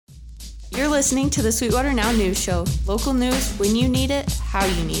You're listening to the Sweetwater Now News Show. Local news when you need it, how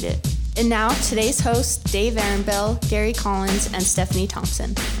you need it. And now, today's hosts, Dave Ehrenbell, Gary Collins, and Stephanie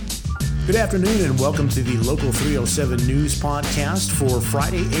Thompson. Good afternoon and welcome to the Local 307 News Podcast for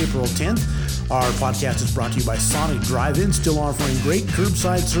Friday, April 10th. Our podcast is brought to you by Sonic Drive-In, still offering great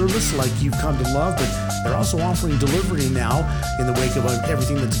curbside service like you've come to love, but they're also offering delivery now in the wake of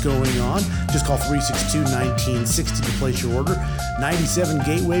everything that's going on. Just call 362-1960 to place your order. 97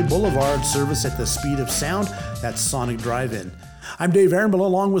 Gateway Boulevard, service at the speed of sound. That's Sonic Drive-In. I'm Dave Ehrenbell,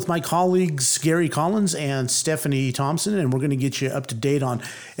 along with my colleagues Gary Collins and Stephanie Thompson, and we're going to get you up to date on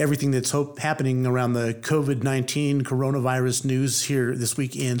everything that's happening around the COVID-19 coronavirus news here this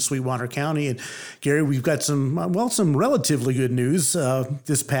week in Sweetwater County. And Gary, we've got some relatively good news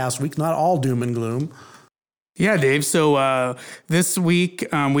this past week, not all doom and gloom. Yeah, Dave. So this week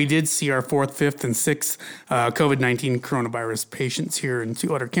we did see our 4th, 5th, and 6th COVID-19 coronavirus patients here in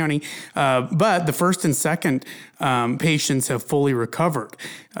Sweetwater County. But the 1st and 2nd patients have fully recovered.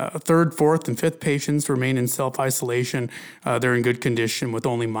 3rd, 4th, and 5th patients remain in self-isolation. They're in good condition with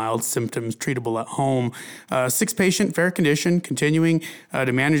only mild symptoms treatable at home. 6th patient, fair condition, continuing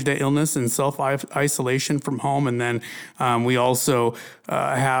to manage the illness in self-isolation from home. And then we also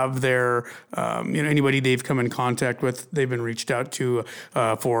have their, anybody they've come in contact with, they've been reached out to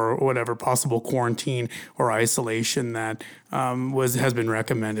for whatever possible quarantine or isolation that has been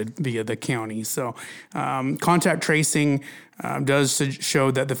recommended via the county. So contact tracing does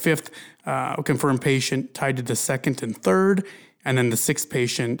show that the 5th confirmed patient tied to the 2nd and 3rd, and then the 6th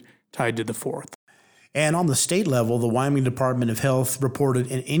patient tied to the 4th. And on the state level, the Wyoming Department of Health reported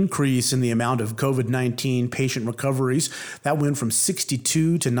an increase in the amount of COVID-19 patient recoveries. That went from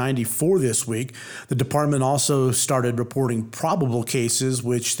 62 to 94 this week. The department also started reporting probable cases,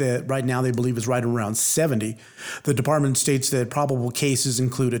 which right now they believe is right around 70. The department states that probable cases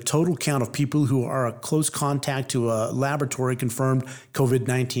include a total count of people who are a close contact to a laboratory-confirmed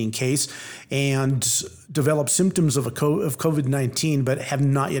COVID-19 case and develop symptoms of COVID-19 but have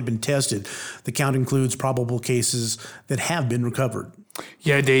not yet been tested. The count includes probable cases that have been recovered.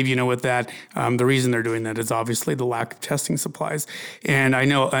 Yeah, Dave, with that, the reason they're doing that is obviously the lack of testing supplies. And I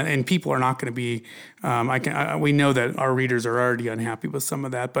know, and people are not going to be, we know that our readers are already unhappy with some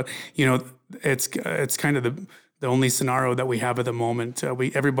of that, but, it's kind of the only scenario that we have at the moment.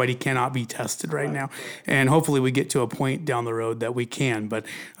 Everybody cannot be tested right now. And hopefully we get to a point down the road that we can. But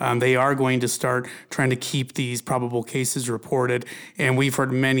they are going to start trying to keep these probable cases reported. And we've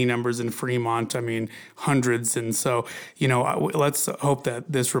heard many numbers in Fremont, hundreds. And so, let's hope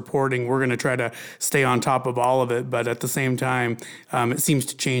that this reporting, we're going to try to stay on top of all of it. But at the same time, it seems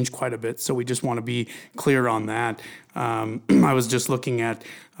to change quite a bit. So we just want to be clear on that. I was just looking at,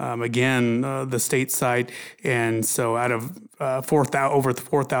 again, the state site, and so out of over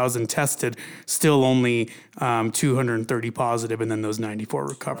 4,000 tested, still only 230 positive, and then those 94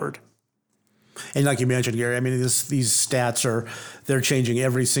 recovered. And like you mentioned, Gary, these stats they're changing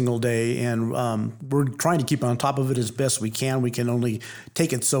every single day, and we're trying to keep on top of it as best we can. We can only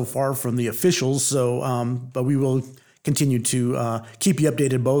take it so far from the officials, but we will continue to keep you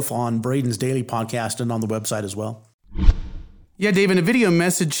updated both on Braden's Daily Podcast and on the website as well. Yeah, Dave, in a video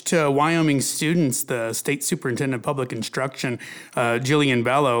message to Wyoming students, the State Superintendent of Public Instruction, Jillian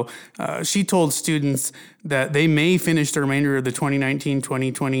Bello, she told students that they may finish the remainder of the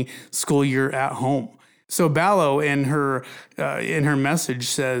 2019-2020 school year at home. So Bello, in her message,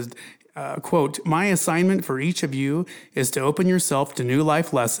 says, quote, "My assignment for each of you is to open yourself to new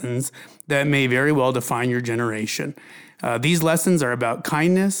life lessons that may very well define your generation. These lessons are about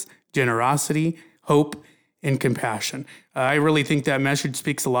kindness, generosity, hope, and compassion." I really think that message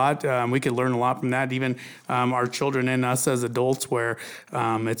speaks a lot. We could learn a lot from that, even our children and us as adults, where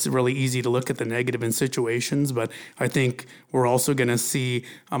it's really easy to look at the negative in situations. But I think we're also going to see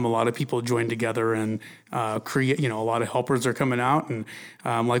a lot of people join together and create, a lot of helpers are coming out, and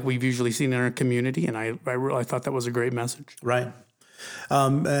like we've usually seen in our community. And I really thought that was a great message. Right.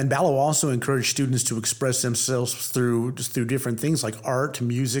 And Ballo also encouraged students to express themselves through different things like art,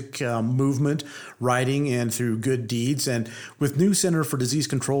 music, movement, writing, and through good deeds. And with new Center for Disease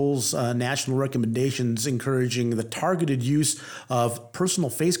Control's national recommendations encouraging the targeted use of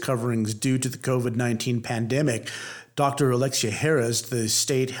personal face coverings due to the COVID-19 pandemic, Dr. Alexia Harris, the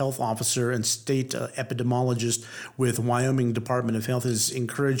state health officer and state epidemiologist with Wyoming Department of Health, is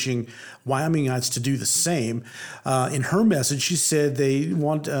encouraging Wyomingites to do the same. In her message, she said they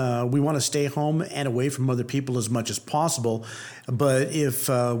we want to stay home and away from other people as much as possible. But if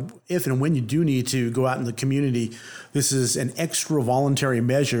and when you do need to go out in the community, this is an extra voluntary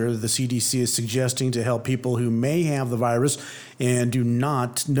measure the CDC is suggesting to help people who may have the virus and do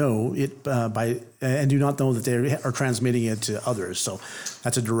not know it do not know that they are transmitting it to others. So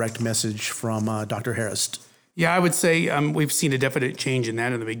that's a direct message from Dr. Harris. Yeah, I would say we've seen a definite change in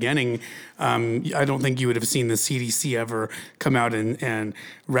that in the beginning. I don't think you would have seen the CDC ever come out and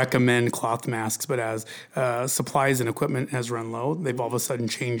recommend cloth masks, but as supplies and equipment has run low, they've all of a sudden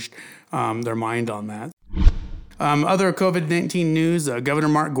changed their mind on that. Other COVID-19 news, Governor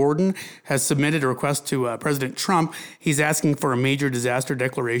Mark Gordon has submitted a request to President Trump. He's asking for a major disaster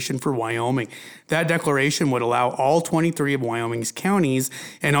declaration for Wyoming. That declaration would allow all 23 of Wyoming's counties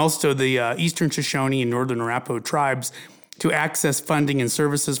and also the Eastern Shoshone and Northern Arapaho tribes to access funding and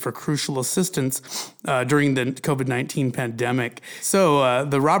services for crucial assistance during the COVID-19 pandemic. So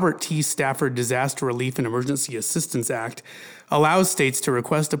the Robert T. Stafford Disaster Relief and Emergency Assistance Act allows states to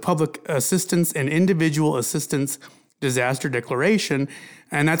request a public assistance and individual assistance disaster declaration,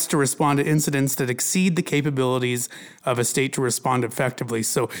 and that's to respond to incidents that exceed the capabilities of a state to respond effectively.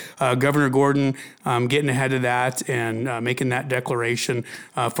 So Governor Gordon getting ahead of that and making that declaration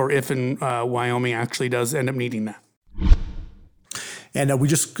for if and Wyoming actually does end up needing that. And we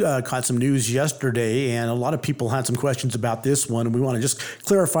just caught some news yesterday, and a lot of people had some questions about this one. And we want to just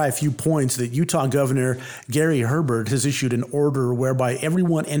clarify a few points that Utah Governor Gary Herbert has issued an order whereby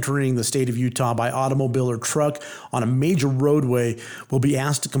everyone entering the state of Utah by automobile or truck on a major roadway will be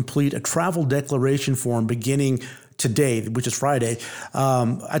asked to complete a travel declaration form beginning today, which is Friday.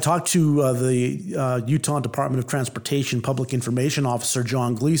 I talked to the Utah Department of Transportation Public Information Officer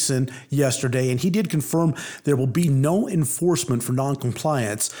John Gleason yesterday, and he did confirm there will be no enforcement for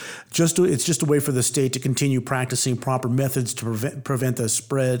noncompliance. It's just a way for the state to continue practicing proper methods to prevent the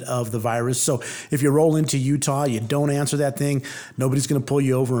spread of the virus. So if you roll into Utah, you don't answer that thing, nobody's going to pull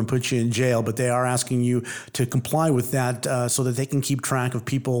you over and put you in jail, but they are asking you to comply with that so that they can keep track of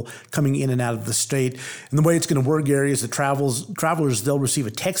people coming in and out of the state. And the way it's going to work, Gary, is that travelers, they'll receive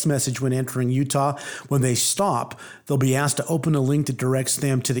a text message when entering Utah. When they stop, they'll be asked to open a link that directs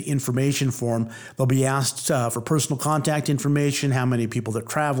them to the information form. They'll be asked for personal contact information, how many people they're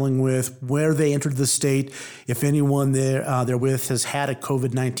traveling with, where they entered the state, if anyone they're with has had a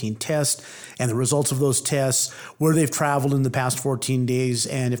COVID-19 test, and the results of those tests, where they've traveled in the past 14 days,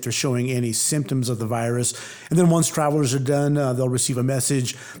 and if they're showing any symptoms of the virus. And then once travelers are done, they'll receive a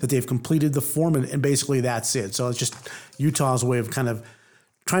message that they've completed the form, and basically that's it. So it's just Utah's way of kind of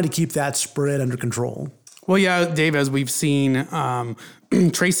trying to keep that spread under control. Well, yeah, Dave, as we've seen,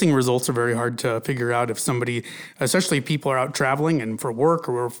 tracing results are very hard to figure out if somebody, especially if people are out traveling and for work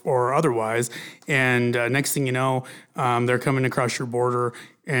or otherwise, and next thing you know, they're coming across your border,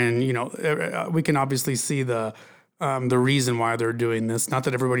 and we can obviously see the reason why they're doing this. Not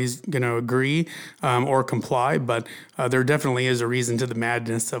that everybody's going to agree or comply, but there definitely is a reason to the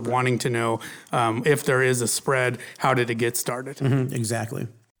madness of wanting to know if there is a spread, how did it get started? Mm-hmm, exactly.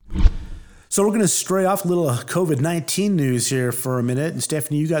 So we're going to stray off a little COVID-19 news here for a minute. And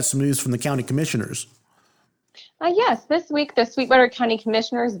Stephanie, you got some news from the county commissioners. Yes, this week the Sweetwater County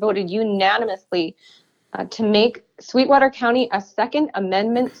Commissioners voted unanimously to make Sweetwater County a Second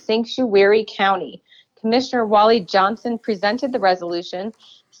Amendment sanctuary county. Commissioner Wally Johnson presented the resolution,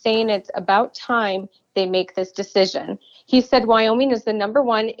 saying it's about time they make this decision. He said Wyoming is the number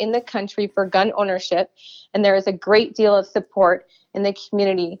one in the country for gun ownership, and there is a great deal of support in the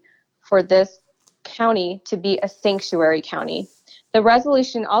community for this county to be a sanctuary county. The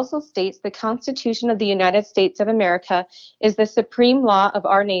resolution also states the Constitution of the United States of America is the supreme law of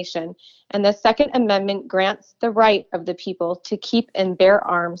our nation, and the Second Amendment grants the right of the people to keep and bear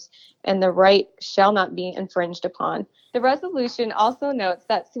arms, and the right shall not be infringed upon. The resolution also notes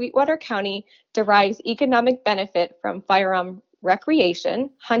that Sweetwater County derives economic benefit from firearm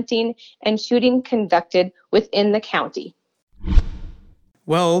recreation, hunting, and shooting conducted within the county.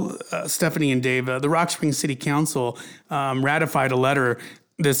 Well, Stephanie and Dave, the Rock Springs City Council ratified a letter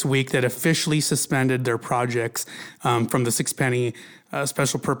this week that officially suspended their projects from the 6-penny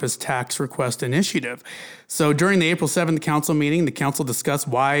special purpose tax request initiative. So during the April 7th council meeting, the council discussed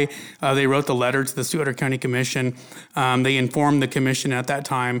why they wrote the letter to the Sweetwater County Commission. They informed the commission at that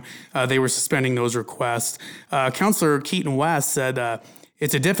time they were suspending those requests. Councilor Keaton West said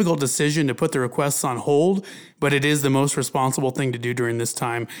It's a difficult decision to put the requests on hold, but it is the most responsible thing to do during this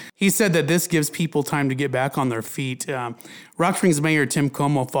time. He said that this gives people time to get back on their feet. Rock Springs Mayor Tim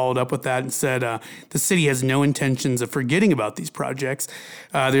Como followed up with that and said the city has no intentions of forgetting about these projects.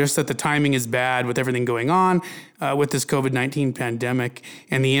 Just that the timing is bad with everything going on with this COVID-19 pandemic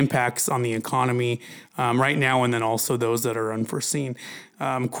and the impacts on the economy right now, and then also those that are unforeseen.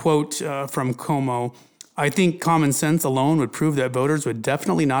 Quote from Como, "I think common sense alone would prove that voters would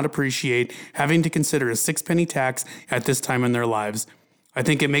definitely not appreciate having to consider a 6-penny tax at this time in their lives. I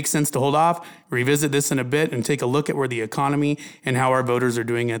think it makes sense to hold off, revisit this in a bit, and take a look at where the economy and how our voters are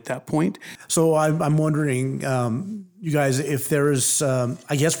doing at that point." So I'm wondering, you guys, if there's,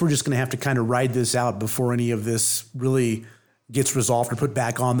 I guess we're just going to have to kind of ride this out before any of this really gets resolved or put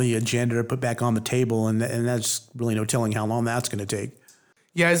back on the agenda or put back on the table. And that's really no telling how long that's going to take.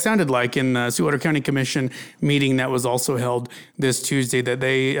 Yeah, it sounded like in the Sweetwater County Commission meeting that was also held this Tuesday that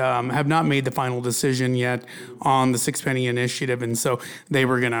they have not made the final decision yet on the 6-penny initiative. And so they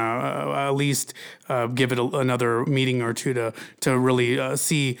were going to at least give it another meeting or two to really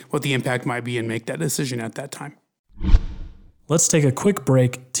see what the impact might be and make that decision at that time. Let's take a quick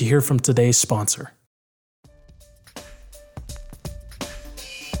break to hear from today's sponsor.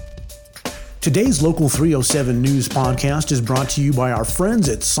 Today's Local 307 News podcast is brought to you by our friends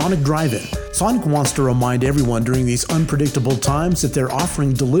at Sonic Drive-In. Sonic wants to remind everyone during these unpredictable times that they're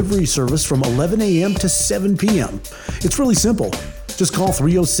offering delivery service from 11 a.m. to 7 p.m. It's really simple. Just call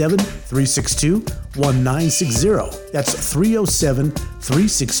 307-362-1960. That's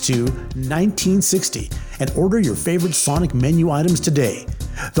 307-362-1960 and order your favorite Sonic menu items today.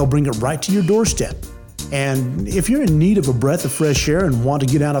 They'll bring it right to your doorstep. And if you're in need of a breath of fresh air and want to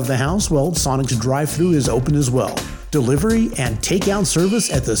get out of the house, well, Sonic's drive-thru is open as well. Delivery and takeout service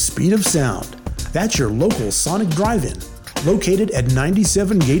at the speed of sound. That's your local Sonic Drive-In, located at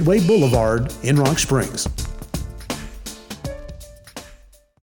 97 Gateway Boulevard in Rock Springs.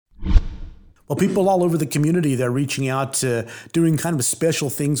 Well, people all over the community, they're reaching out to doing kind of special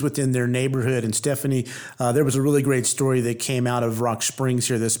things within their neighborhood. And Stephanie, there was a really great story that came out of Rock Springs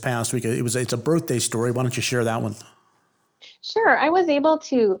here this past week. It's a birthday story. Why don't you share that one? Sure. I was able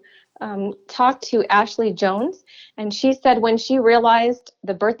to talk to Ashley Jones, and she said when she realized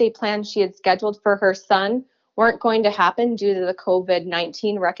the birthday plans she had scheduled for her son weren't going to happen due to the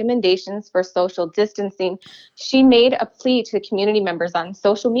COVID-19 recommendations for social distancing, she made a plea to community members on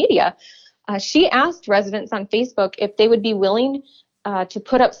social media. She asked residents on Facebook if they would be willing to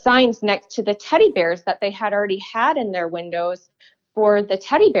put up signs next to the teddy bears that they had already had in their windows for the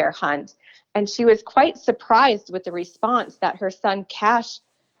teddy bear hunt. And she was quite surprised with the response that her son Cash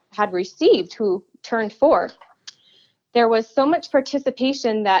had received, who turned 4. There was so much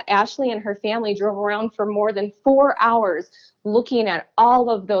participation that Ashley and her family drove around for more than 4 hours looking at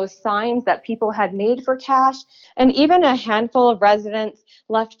all of those signs that people had made for Cash. And even a handful of residents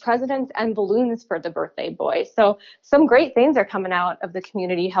left presents and balloons for the birthday boy. So some great things are coming out of the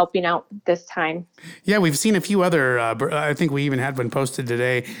community helping out this time. Yeah, we've seen a few other, I think we even had one posted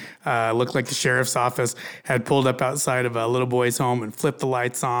today. Looked like the sheriff's office had pulled up outside of a little boy's home and flipped the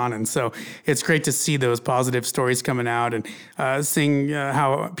lights on. And so it's great to see those positive stories coming out and seeing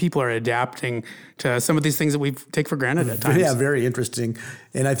how people are adapting to some of these things that we take for granted at times. Yeah, very interesting.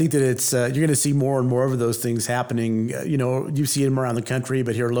 And I think that it's you're going to see more and more of those things happening. You see them around the country,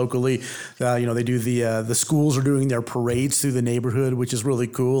 but here locally, they do the schools are doing their parades through the neighborhood, which is really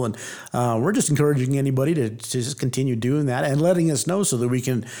cool. And we're just encouraging anybody to just continue doing that and letting us know so that we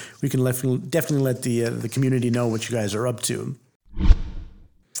can definitely let the community know what you guys are up to.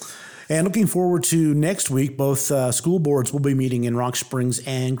 And looking forward to next week, both school boards will be meeting in Rock Springs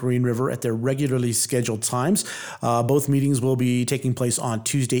and Green River at their regularly scheduled times. Both meetings will be taking place on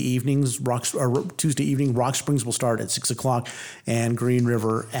Tuesday evenings. Tuesday evening, Rock Springs will start at 6 o'clock and Green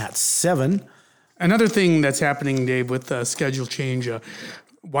River at 7. Another thing that's happening, Dave, with the schedule change,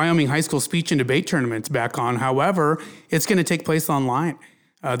 Wyoming High School Speech and Debate Tournament's back on. However, it's going to take place online.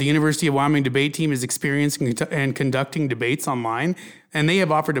 The University of Wyoming debate team is experiencing and conducting debates online, and they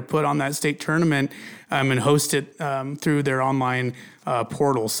have offered to put on that state tournament and host it through their online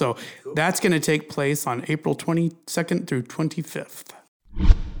portal. So that's going to take place on April 22nd through 25th.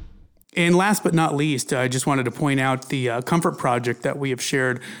 And last but not least, I just wanted to point out the Comfort Project that we have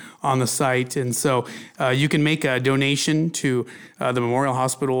shared on the site. And so you can make a donation to the Memorial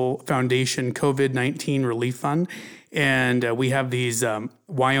Hospital Foundation COVID-19 Relief Fund. And we have these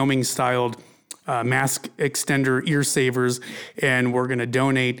Wyoming-styled mask extender ear savers, and we're going to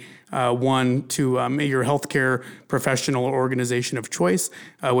donate one to your healthcare professional or organization of choice.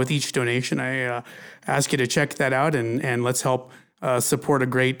 With each donation, I ask you to check that out, and let's help support a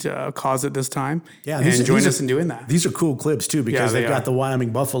great cause at this time. Yeah, and join us in doing that. These are cool clips too because they've got the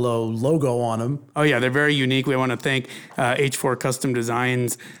Wyoming Buffalo logo on them. Oh yeah, they're very unique. We want to thank H4 Custom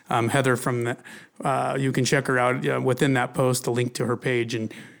Designs, Heather from the. You can check her out within that post. A link to her page,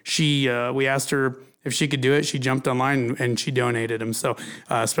 and we asked her if she could do it. She jumped online and she donated them. So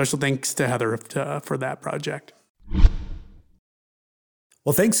special thanks to Heather for that project.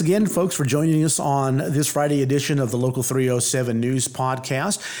 Well, thanks again, folks, for joining us on this Friday edition of the Local 307 News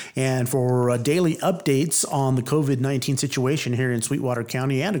Podcast. And for daily updates on the COVID-19 situation here in Sweetwater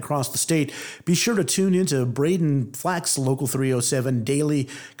County and across the state, be sure to tune into Braden Flack's Local 307 Daily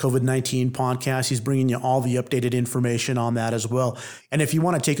COVID-19 Podcast. He's bringing you all the updated information on that as well. And if you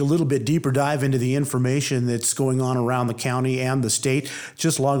want to take a little bit deeper dive into the information that's going on around the county and the state,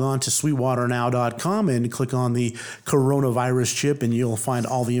 just log on to sweetwaternow.com and click on the coronavirus chip and you'll find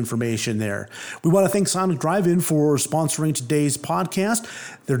all the information there. We want to thank Sonic Drive-In for sponsoring today's podcast.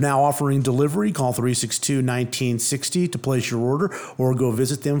 They're now offering delivery. Call 362-1960 to place your order or go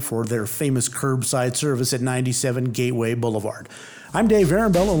visit them for their famous curbside service at 97 Gateway Boulevard. I'm Dave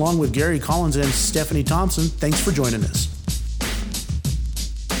Varenbell along with Gary Collins and Stephanie Thompson. Thanks for joining us.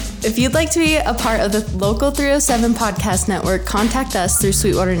 If you'd like to be a part of the Local 307 Podcast Network, contact us through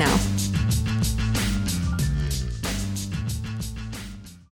Sweetwater Now.